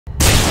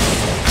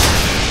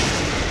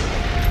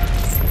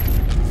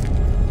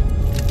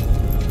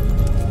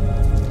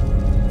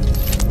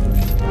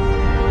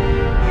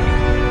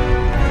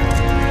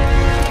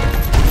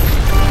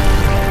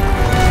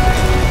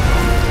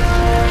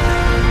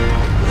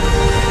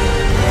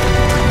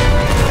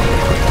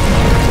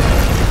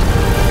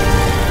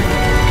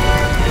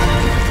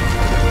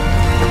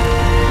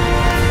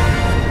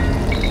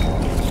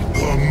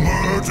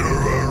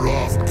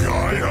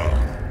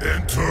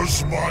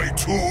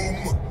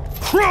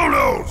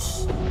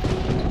Cronos!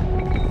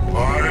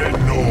 I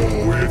know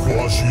it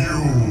was you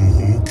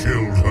who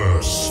killed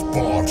her,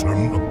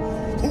 Spartan.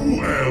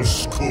 Who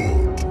else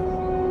could?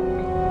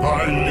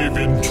 I live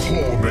in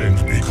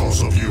torment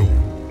because of you.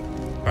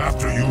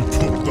 After you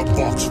took the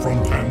box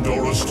from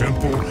Pandora's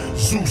temple,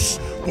 Zeus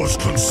was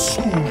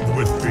consumed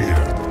with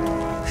fear.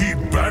 He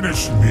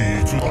banished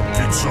me to the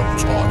pits of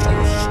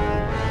Tartarus.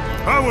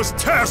 I was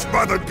tasked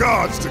by the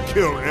gods to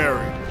kill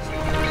Ares.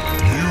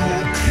 You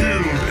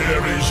killed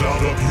Ares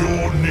out of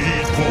your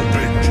need for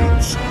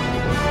vengeance.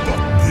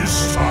 But this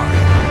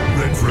time,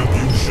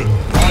 retribution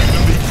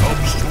finally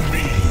comes to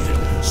me,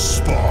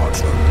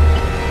 Spartan.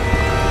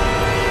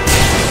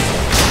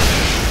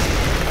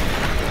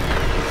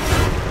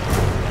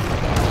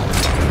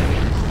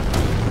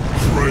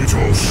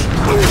 Kratos,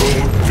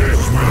 your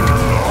death will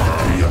not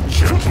be a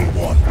gentle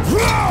one.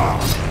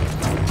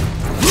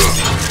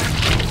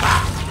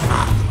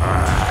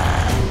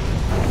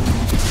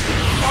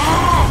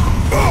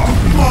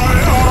 My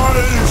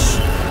eyes!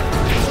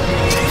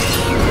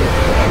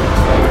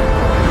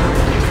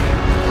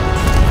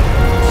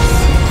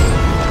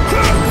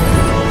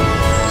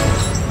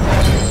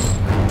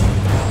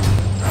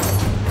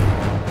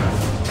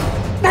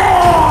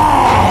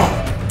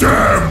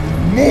 Damn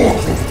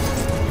mortal!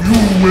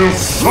 You will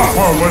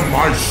suffer when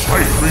my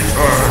sight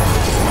returns!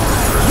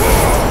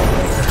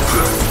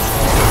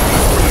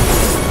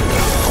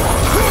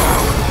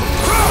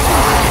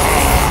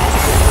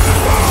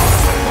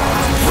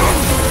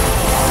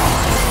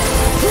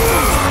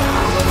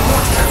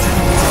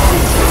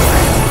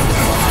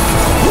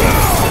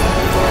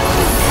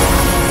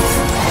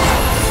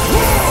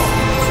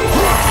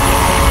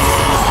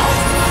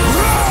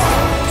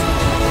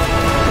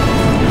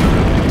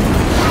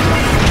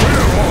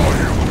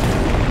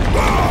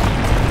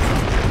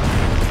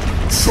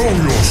 Show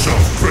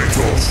yourself,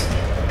 Kratos!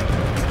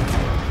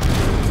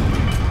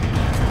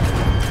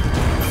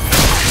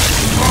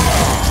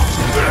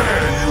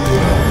 There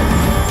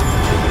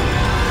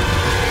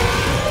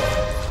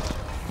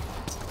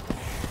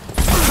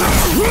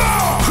you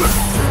are!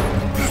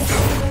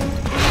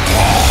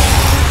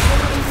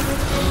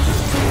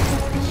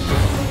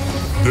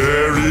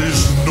 There is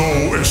no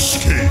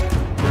escape.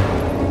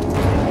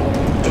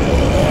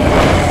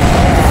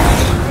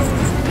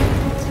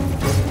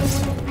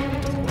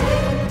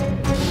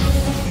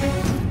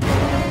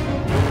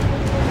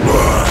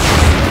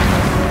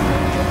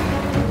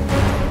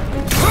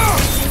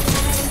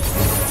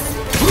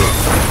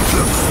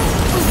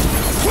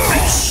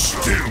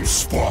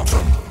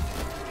 Spartan.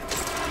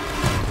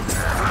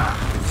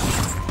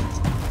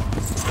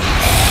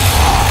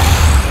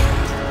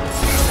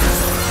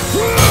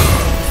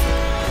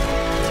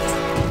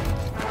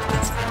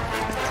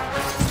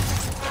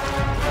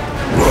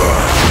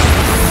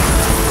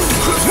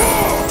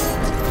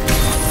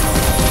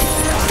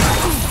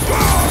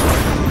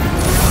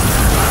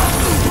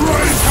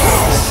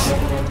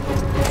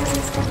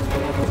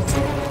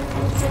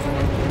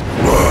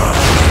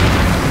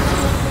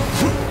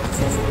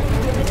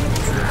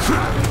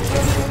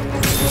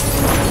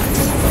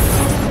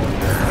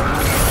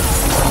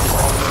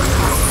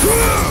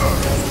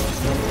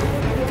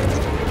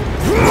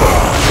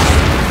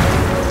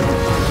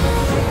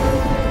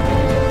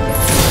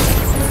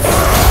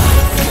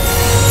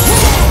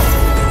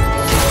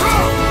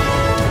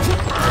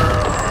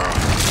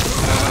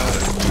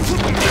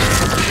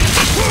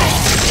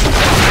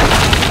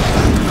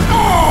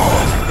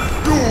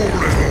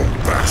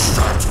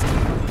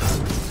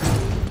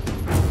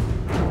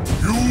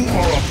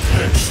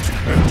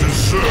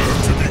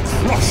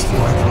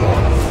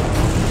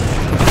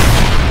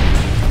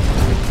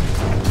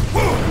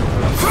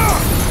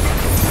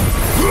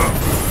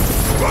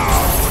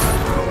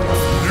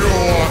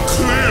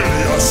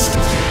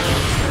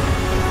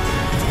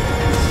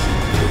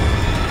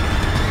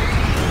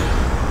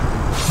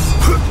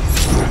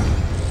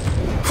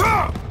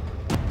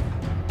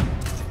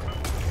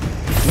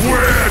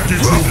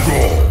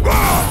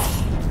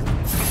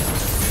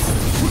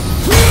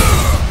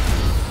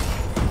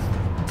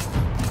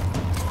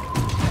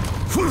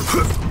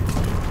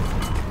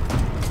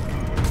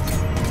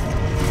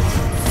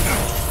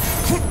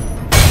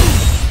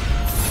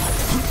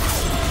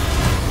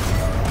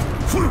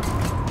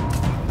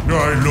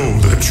 I know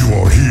that you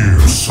are here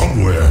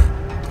somewhere.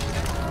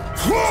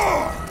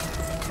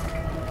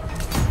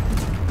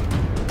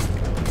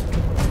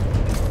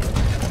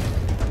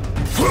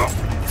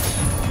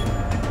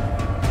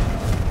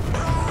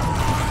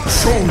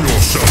 Show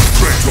yourself,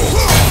 Kratos!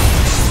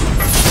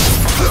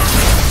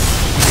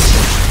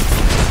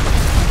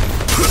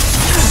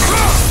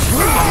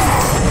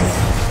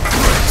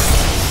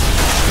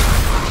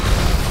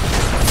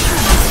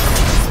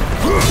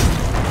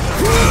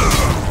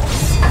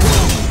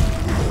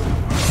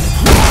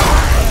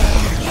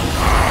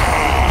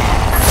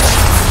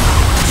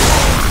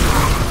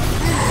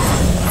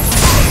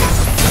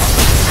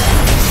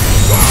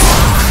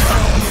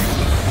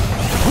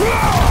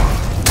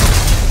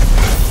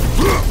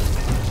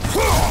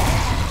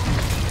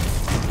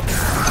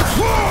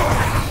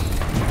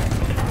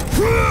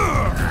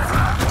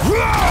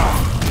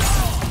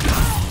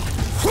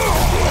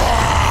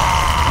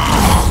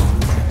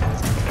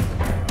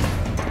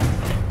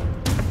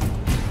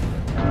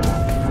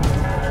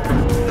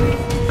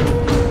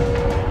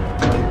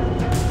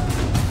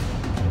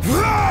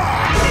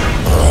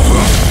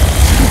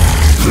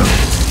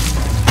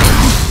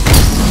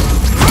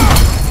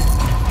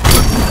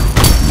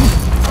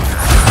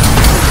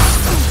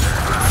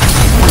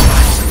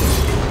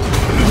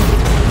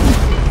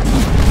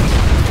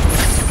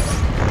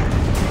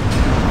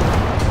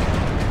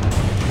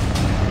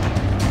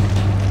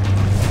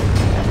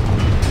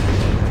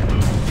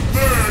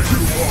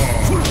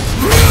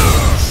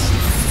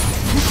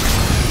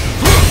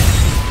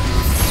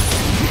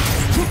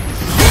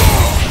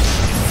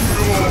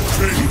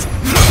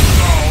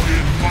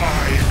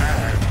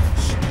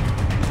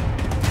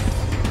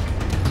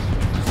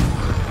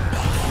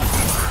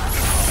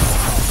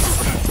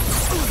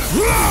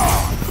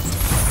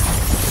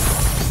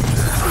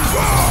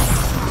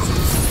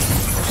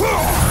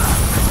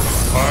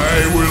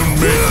 will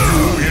make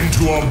you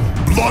into a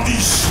bloody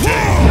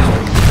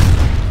stain!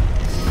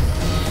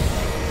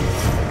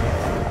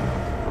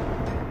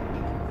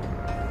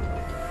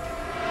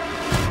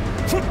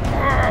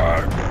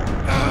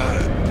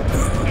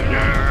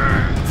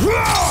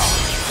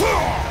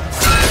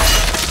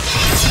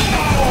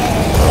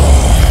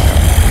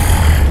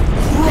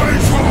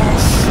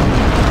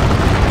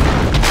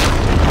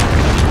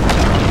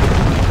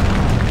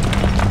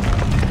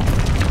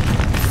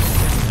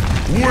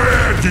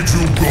 Where did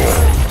you go?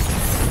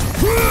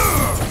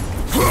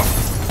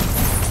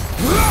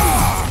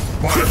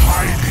 By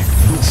hiding,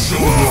 you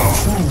show your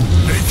true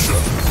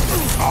nature.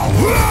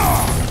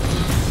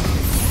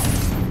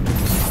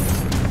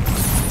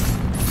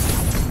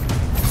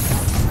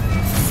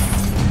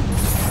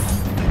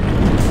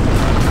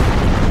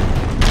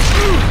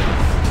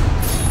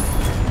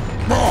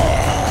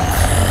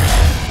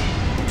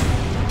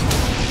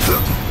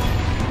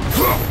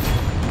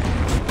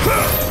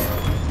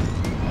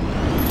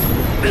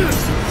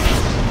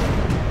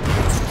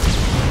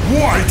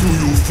 Why do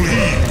you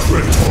flee,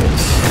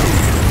 Kratos?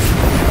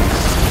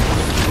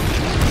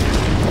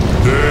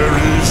 There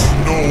is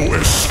no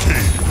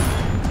escape.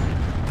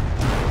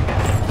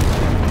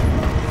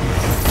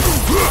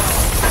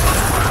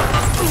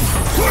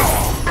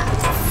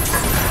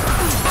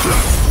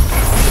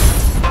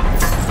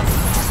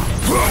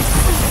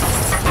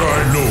 I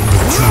know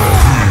that you are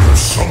here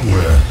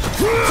somewhere.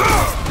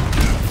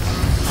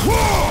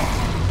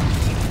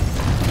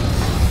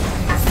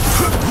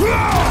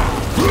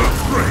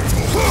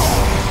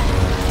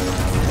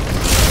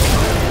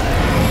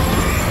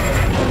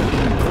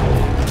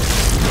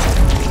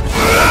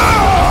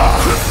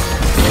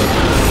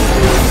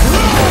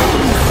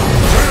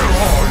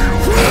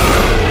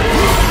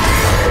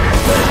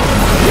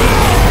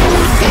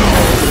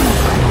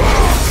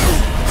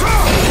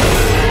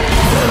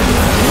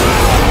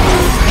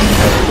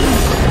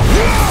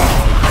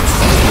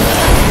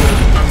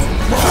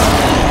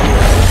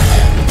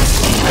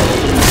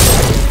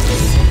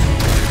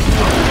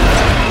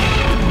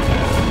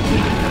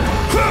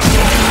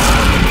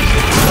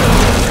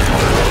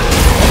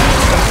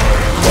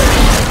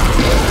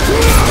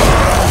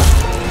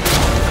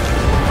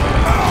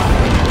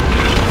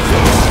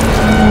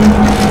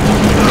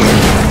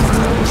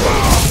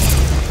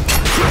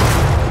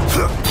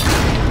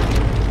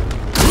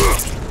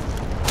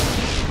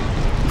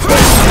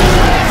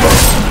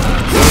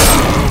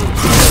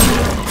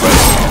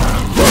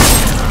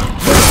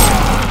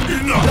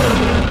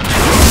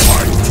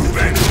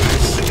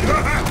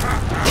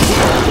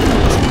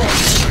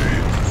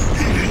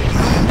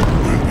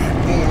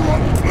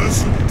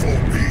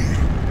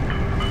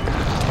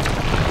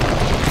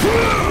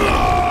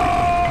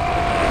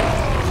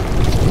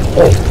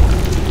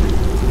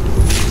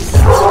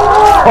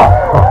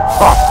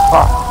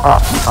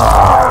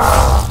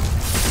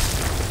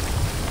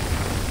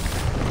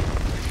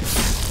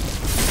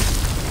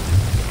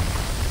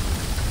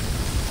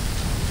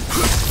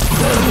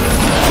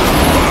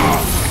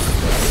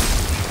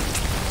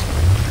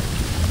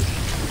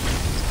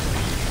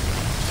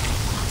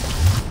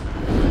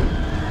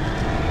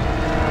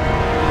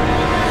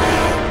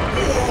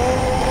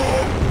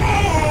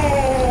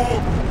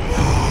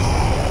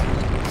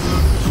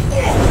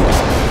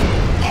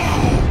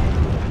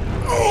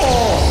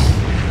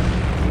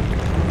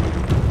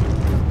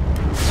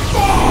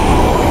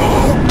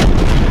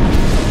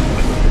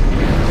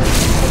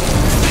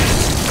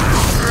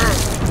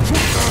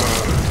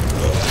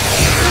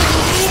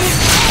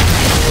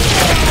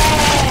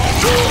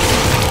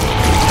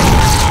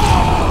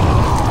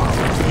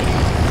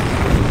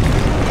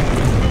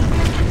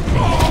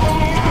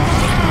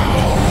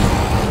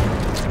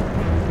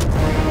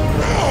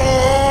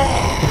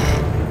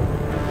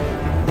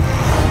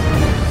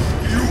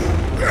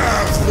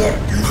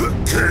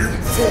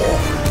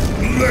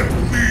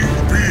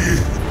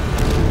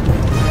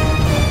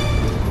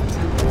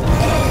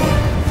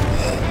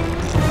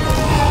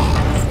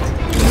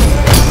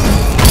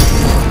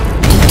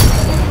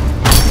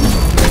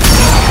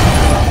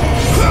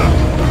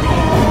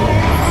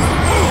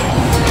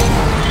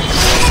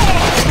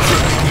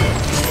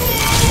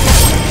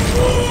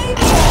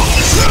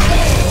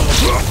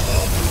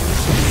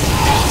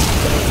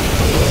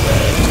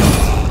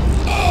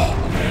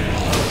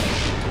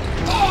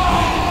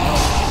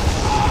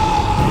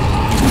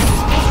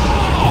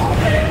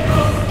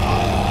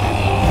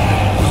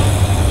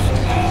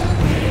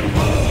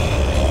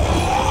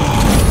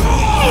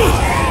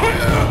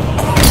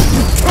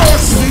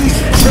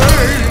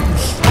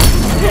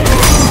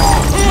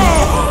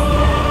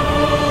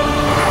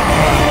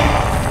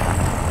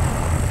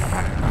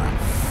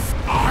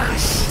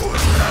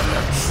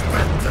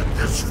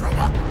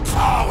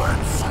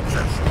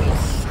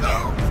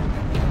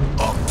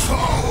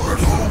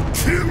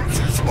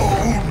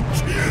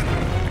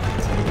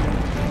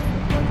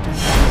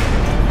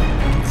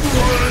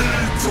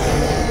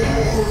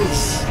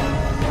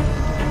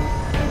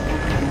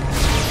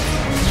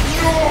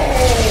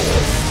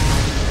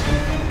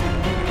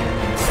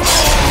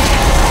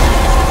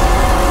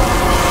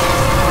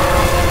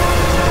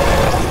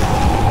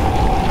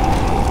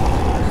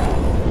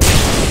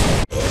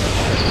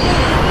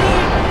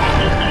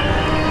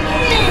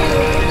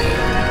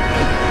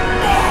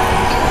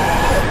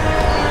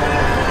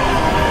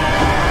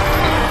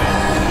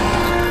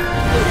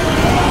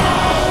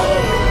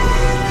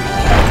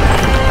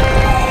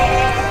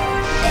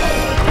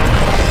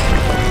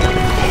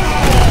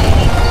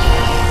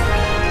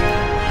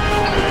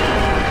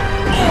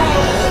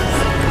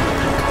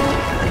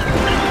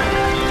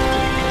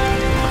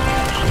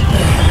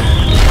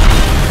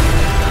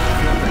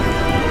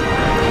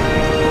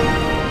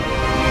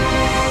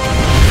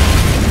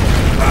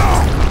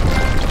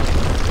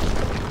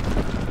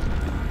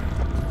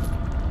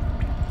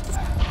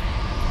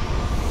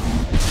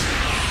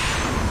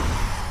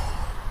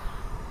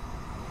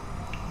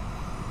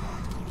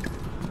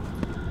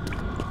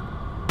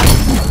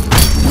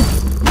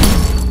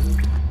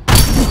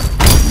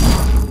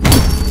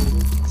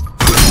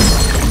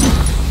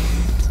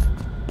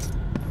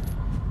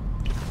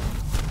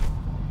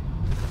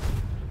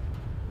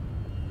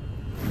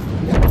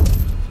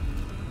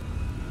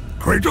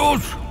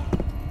 Kratos?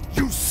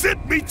 You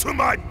sent me to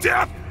my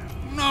death?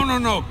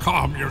 No,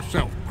 calm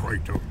yourself,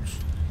 Kratos.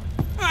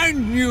 I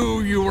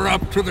knew you were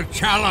up to the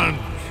challenge.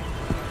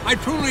 I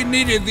truly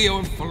needed the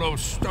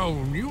Olympus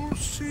stone, you'll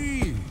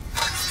see.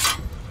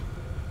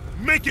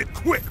 Make it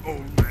quick,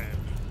 old man.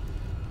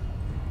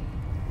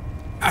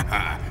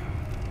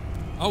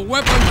 A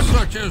weapon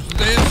such as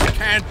this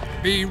can't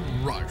be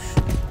rushed.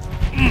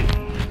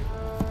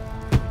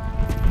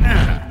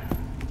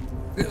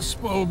 This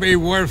will be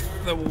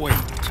worth the wait.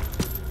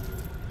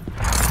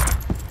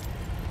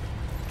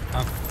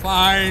 A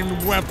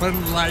fine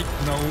weapon like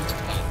no other.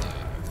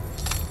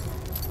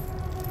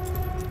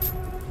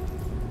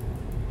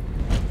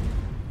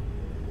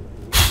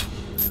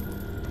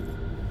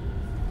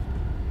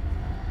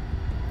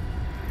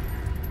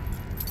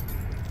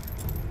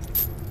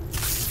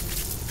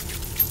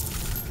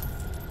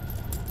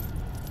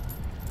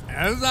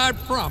 As I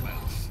promised.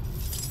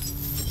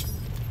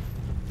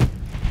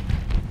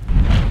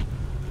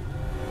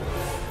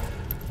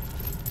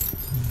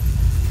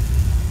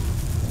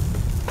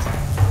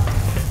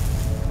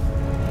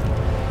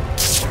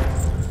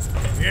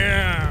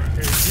 Here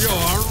is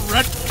your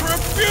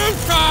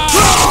retribution!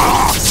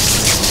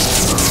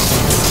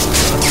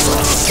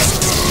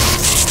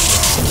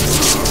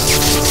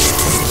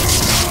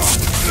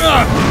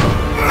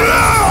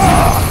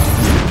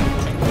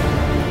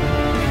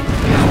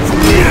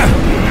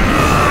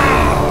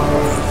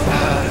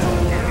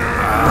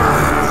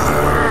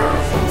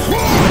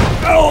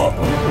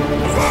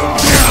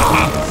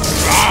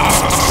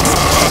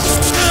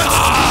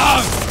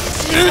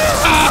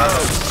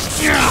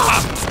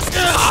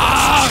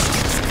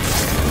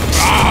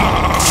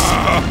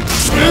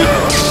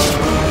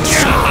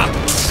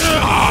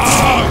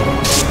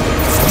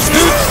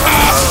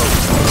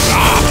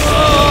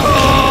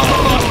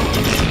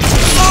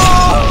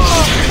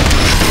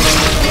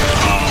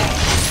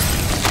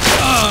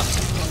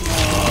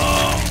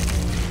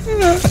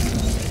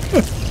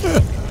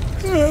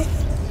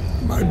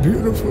 My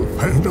beautiful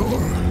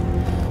Pandora.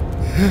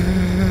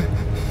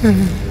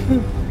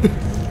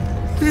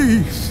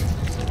 Please,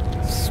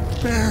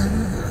 spare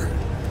her.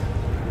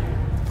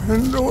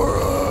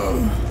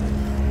 Pandora,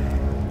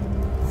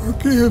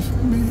 forgive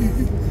me.